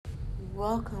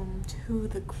welcome to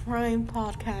the Crime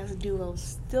Podcast Duo.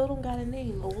 Still don't got a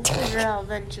name, but we'll figure it out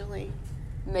eventually.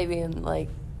 Maybe in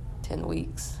 10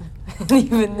 weeks. And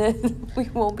even then, we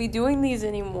won't be doing these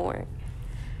anymore.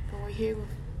 But we're here with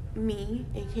me,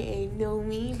 aka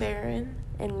Nomi Barron.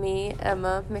 And me,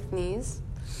 Emma McNeese.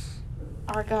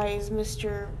 Our guy is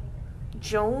Mr.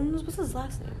 Jones. What's his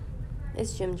last name?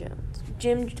 It's Jim Jones.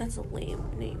 That's a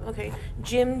lame name. Okay.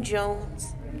 Jim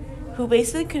Jones, who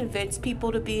basically convinced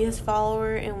people to be his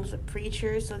follower and was a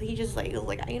preacher. So he just was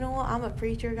like, you know what? I'm a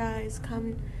preacher, guys.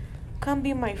 Come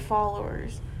be my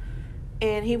followers.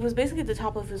 And he was basically at the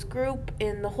top of his group,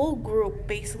 and the whole group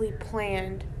basically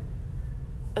planned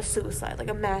a suicide, like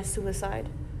a mass suicide.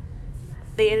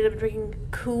 They ended up drinking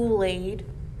Kool-Aid,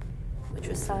 Which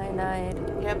was cyanide.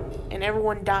 Yep, and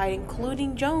everyone died,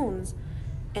 including Jones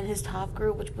and his top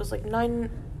group, which was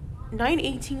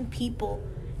 918 people,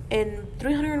 and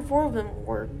 304 of them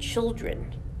were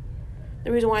children.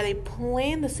 The reason why they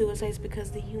planned the suicide is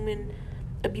because the human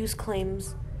abuse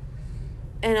claims,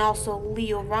 and also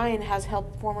Leo Ryan has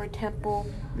helped former Temple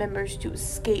members to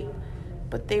escape,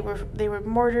 but they were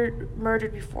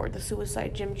murdered before the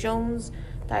suicide. Jim Jones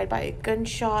died by a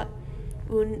gunshot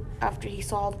wound after he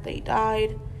saw that they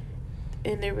died.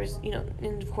 And there was,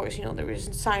 and of course, there was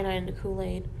cyanide in the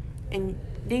Kool-Aid. And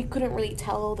they couldn't really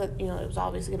tell that, it was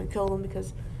obviously going to kill them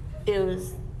because it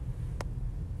was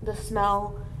the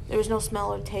smell. There was no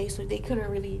smell or taste, so they couldn't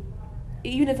really,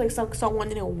 even if, someone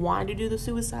didn't want to do the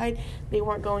suicide, they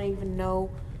weren't going to even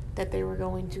know that they were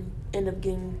going to end up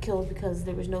getting killed because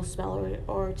there was no smell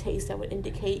or taste that would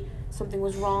indicate something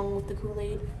was wrong with the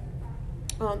Kool-Aid.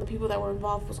 The people that were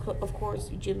involved was, of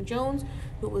course, Jim Jones,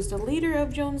 who was the leader of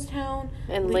Jonestown.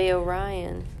 And Leo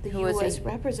Ryan. The U.S.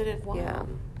 representative. Wow. Yeah.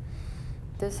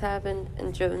 This happened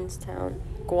in Jonestown,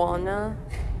 Guyana.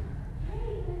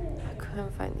 I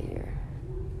couldn't find the year.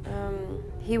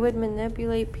 He would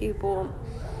manipulate people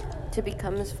to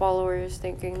become his followers,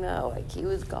 thinking that he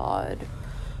was God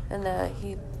and that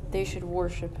they should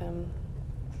worship him.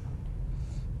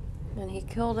 And he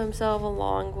killed himself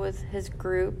along with his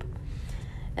group.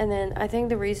 And then I think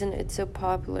the reason it's so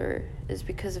popular is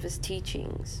because of his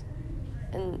teachings.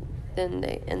 And then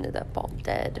they ended up all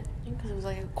dead. I think because it was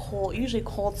a cult. Usually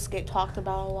cults get talked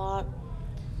about a lot.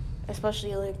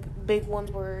 Especially big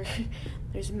ones where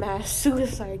there's mass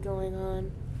suicide going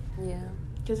on. Yeah.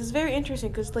 Because it's very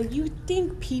interesting because you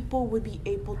think people would be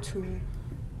able to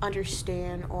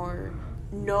understand or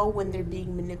know when they're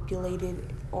being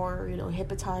manipulated or,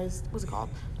 hypnotized. What's it called?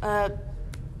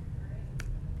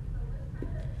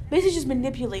 Basically just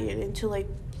manipulated into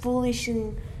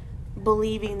foolishly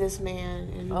believing this man,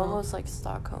 and almost like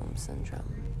Stockholm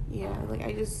syndrome. Yeah,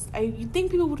 you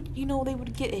think people would, they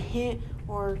would get a hint,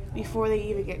 or before they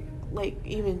even get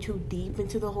even too deep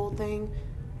into the whole thing,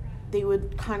 they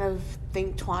would kind of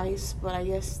think twice. But I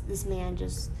guess this man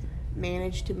just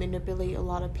managed to manipulate a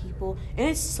lot of people, and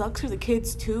it sucks for the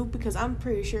kids too, because I'm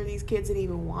pretty sure these kids didn't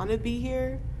even want to be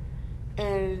here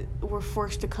and were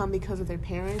forced to come because of their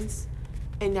parents.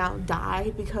 And now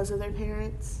die because of their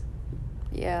parents.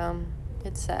 Yeah,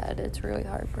 it's sad. It's really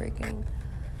heartbreaking.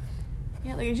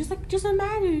 Yeah, just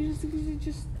imagine,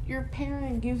 just your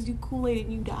parent gives you Kool-Aid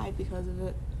and you die because of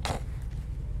it.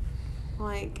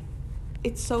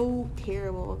 It's so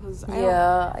terrible because I don't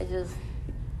know.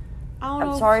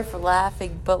 I'm sorry for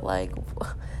laughing, but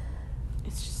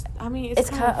it's just.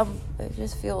 It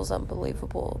just feels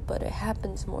unbelievable, but it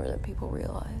happens more than people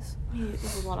realize.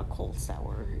 There's a lot of cults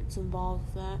it's involved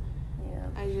with that. Yeah.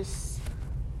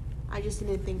 I just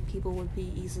didn't think people would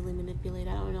be easily manipulated.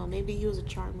 I don't know. Maybe he was a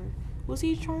charmer. Was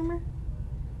he a charmer?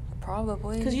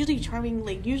 Probably. Because usually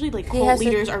cult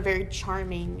leaders are very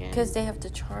charming. Because they have to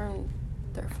charm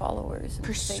their followers.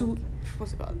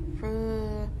 What's it called?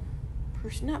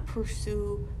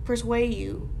 Persuade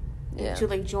you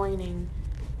into joining.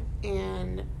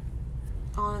 And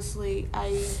honestly, I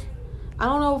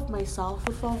don't know if myself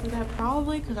would fall for that,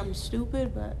 probably because I'm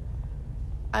stupid, but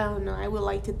I don't know. I would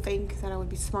like to think that I would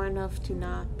be smart enough to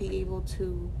not be able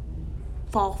to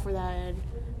fall for that and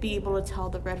be able to tell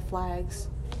the red flags.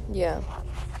 Yeah.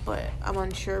 But I'm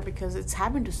unsure because it's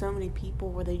happened to so many people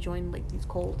where they joined these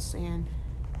cults and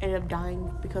ended up dying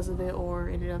because of it, or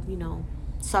ended up,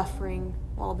 suffering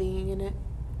while being in it.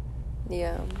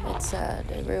 Yeah, it's sad.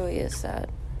 It really is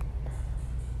sad.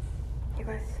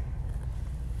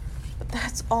 But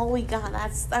that's all we got.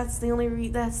 That's the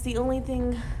only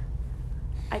thing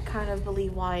I kind of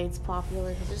believe why it's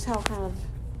popular, because just how kind of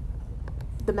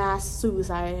the mass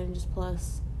suicide, and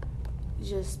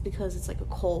just because it's a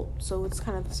cult, so it's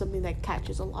kind of something that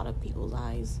catches a lot of people's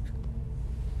eyes.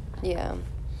 Yeah.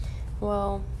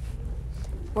 Well,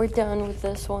 We're done with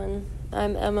this one.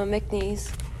 I'm Emma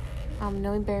McNeese. I'm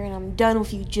Noe Barry, and I'm done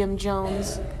with you, Jim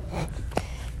Jones.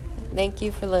 Thank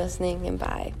you for listening, and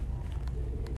bye.